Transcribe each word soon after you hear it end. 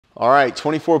All right,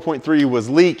 24.3 was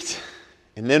leaked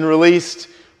and then released.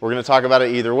 We're gonna talk about it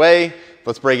either way.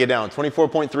 Let's break it down.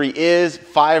 24.3 is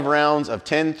 5 rounds of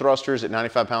 10 thrusters at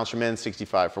 95 pounds for men,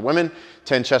 65 for women,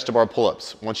 10 chest to bar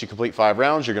pull-ups. Once you complete 5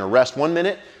 rounds, you're gonna rest 1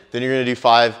 minute, then you're gonna do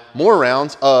 5 more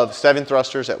rounds of 7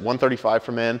 thrusters at 135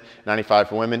 for men, 95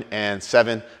 for women, and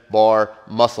 7 bar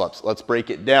muscle-ups. Let's break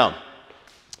it down.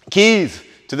 Keys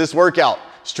to this workout: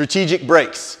 strategic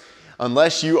breaks.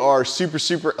 Unless you are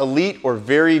super elite or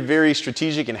very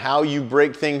strategic in how you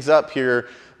break things up here,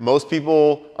 most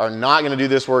people are not gonna do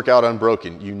this workout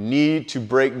unbroken. You need to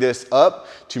break this up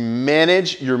to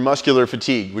manage your muscular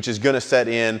fatigue, which is gonna set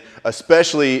in,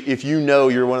 especially if you know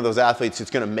you're one of those athletes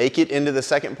that's gonna make it into the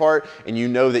second part and you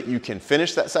know that you can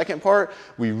finish that second part.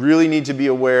 We really need to be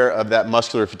aware of that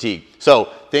muscular fatigue. So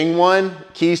thing one,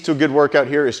 keys to a good workout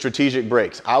here is strategic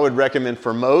breaks. I would recommend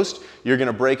for most, you're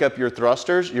gonna break up your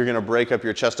thrusters, you're gonna break up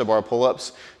your chest to bar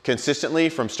pull-ups consistently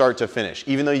from start to finish.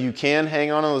 Even though you can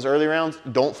hang on those early rounds,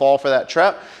 don't fall for that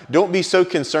trap. Don't be so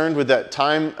concerned with that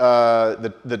time,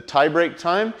 the tie break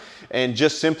time, and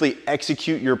just simply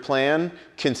execute your plan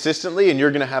consistently and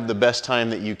you're gonna have the best time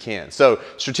that you can. So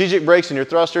strategic breaks in your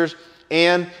thrusters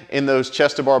and in those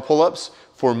chest to bar pull-ups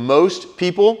for most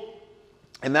people.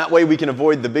 And that way we can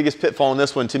avoid the biggest pitfall in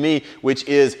this one to me, which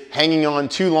is hanging on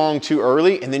too long, too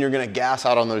early, and then you're gonna gas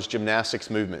out on those gymnastics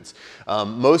movements.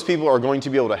 Most people are going to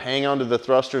be able to hang on to the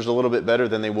thrusters a little bit better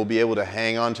than they will be able to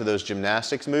hang on to those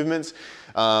gymnastics movements.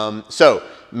 So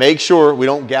make sure we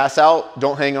don't gas out,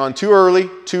 don't hang on too early,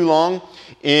 too long,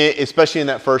 especially in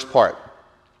that first part.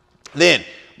 Then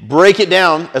break it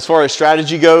down as far as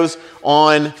strategy goes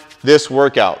on this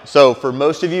workout. So for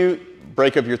most of you,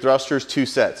 break up your thrusters, 2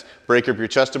 sets. Break up your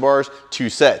chest to bars, 2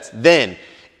 sets. Then,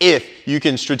 if you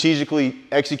can strategically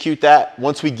execute that,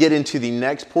 once we get into the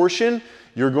next portion,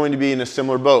 you're going to be in a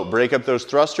similar boat. Break up those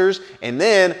thrusters, and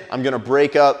then I'm gonna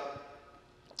break up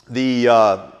the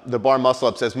bar muscle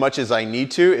ups as much as I need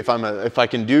to. If I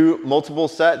can do multiple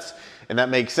sets, and that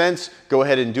makes sense, go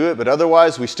ahead and do it. But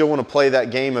otherwise, we still want to play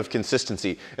that game of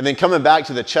consistency. And then coming back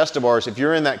to the chest to bars, if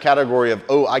you're in that category of,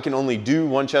 oh, I can only do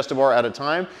 1 chest to bar at a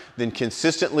time, then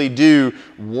consistently do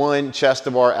 1 chest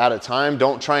to bar at a time.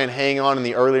 Don't try and hang on in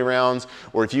the early rounds,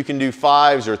 or if you can do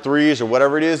 5s or 3s or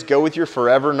whatever it is, go with your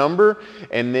forever number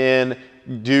and then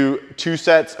do 2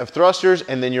 sets of thrusters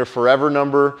and then your forever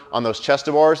number on those chest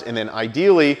to bars. And then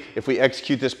ideally, if we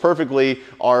execute this perfectly,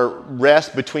 our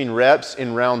rest between reps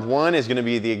in round 1 is gonna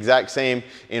be the exact same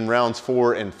in rounds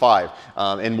 4 and 5.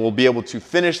 And we'll be able to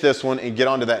finish this one and get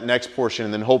on to that next portion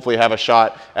and then hopefully have a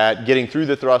shot at getting through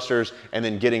the thrusters and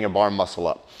then getting a bar muscle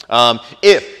up.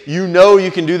 If you know you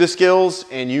can do the skills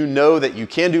and you know that you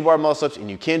can do bar muscle ups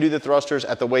and you can do the thrusters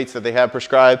at the weights that they have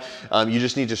prescribed, you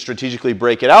just need to strategically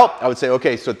break it out. I would say,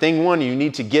 okay, so thing 1, you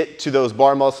need to get to those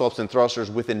bar muscle ups and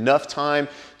thrusters with enough time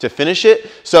to finish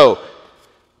it. So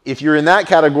if you're in that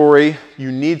category, you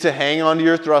need to hang on to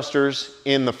your thrusters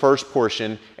in the first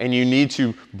portion and you need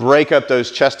to break up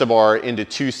those chest to bar into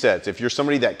 2 sets. If you're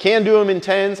somebody that can do them in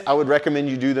 10s, I would recommend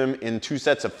you do them in 2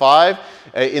 sets of 5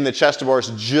 in the chest to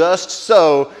bars, just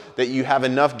so that you have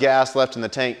enough gas left in the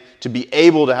tank to be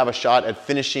able to have a shot at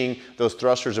finishing those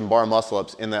thrusters and bar muscle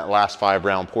ups in that last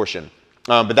 5-round portion.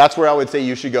 But that's where I would say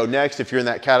you should go next if you're in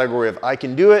that category of I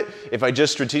can do it. If I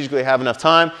just strategically have enough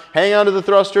time, hang on to the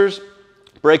thrusters,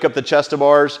 break up the chest to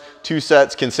bars, 2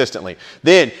 sets consistently.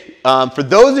 Then, for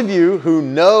those of you who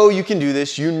know you can do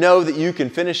this, you know that you can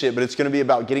finish it, but it's gonna be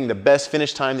about getting the best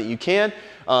finish time that you can.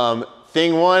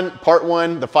 Thing 1, part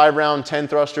 1, the 5-round, 10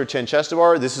 thruster, 10 chest to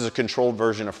bar, this is a controlled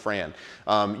version of Fran.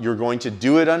 You're going to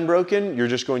do it unbroken, you're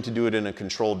just going to do it in a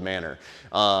controlled manner.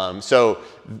 So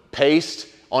paced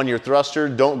on your thruster,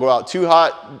 don't go out too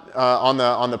hot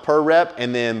on the per rep,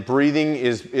 and then breathing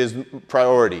is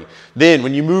priority. Then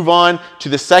when you move on to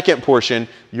the second portion,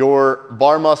 your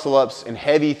bar muscle ups and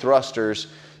heavy thrusters,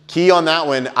 key on that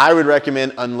one, I would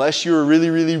recommend, unless you're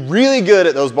really good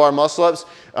at those bar muscle ups,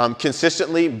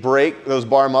 consistently break those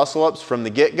bar muscle ups from the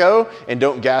get-go and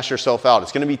don't gas yourself out.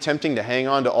 It's gonna be tempting to hang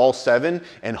on to all 7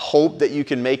 and hope that you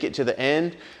can make it to the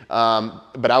end.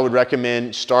 But I would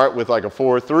recommend start with like a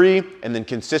 4-3 and then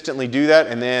consistently do that.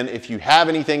 And then if you have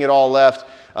anything at all left,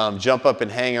 jump up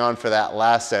and hang on for that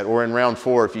last set, or in round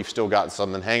 4 if you've still got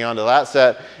something, hang on to that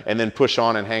set and then push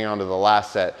on and hang on to the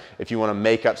last set if you want to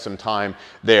make up some time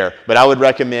there. But I would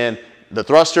recommend the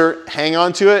thruster, hang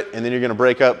on to it, and then you're going to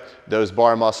break up those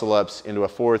bar muscle ups into a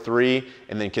 4-3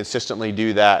 and then consistently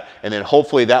do that. And then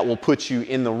hopefully that will put you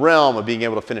in the realm of being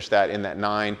able to finish that in that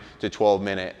 9 to 12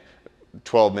 minute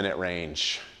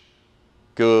range.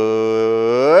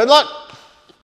 Good luck.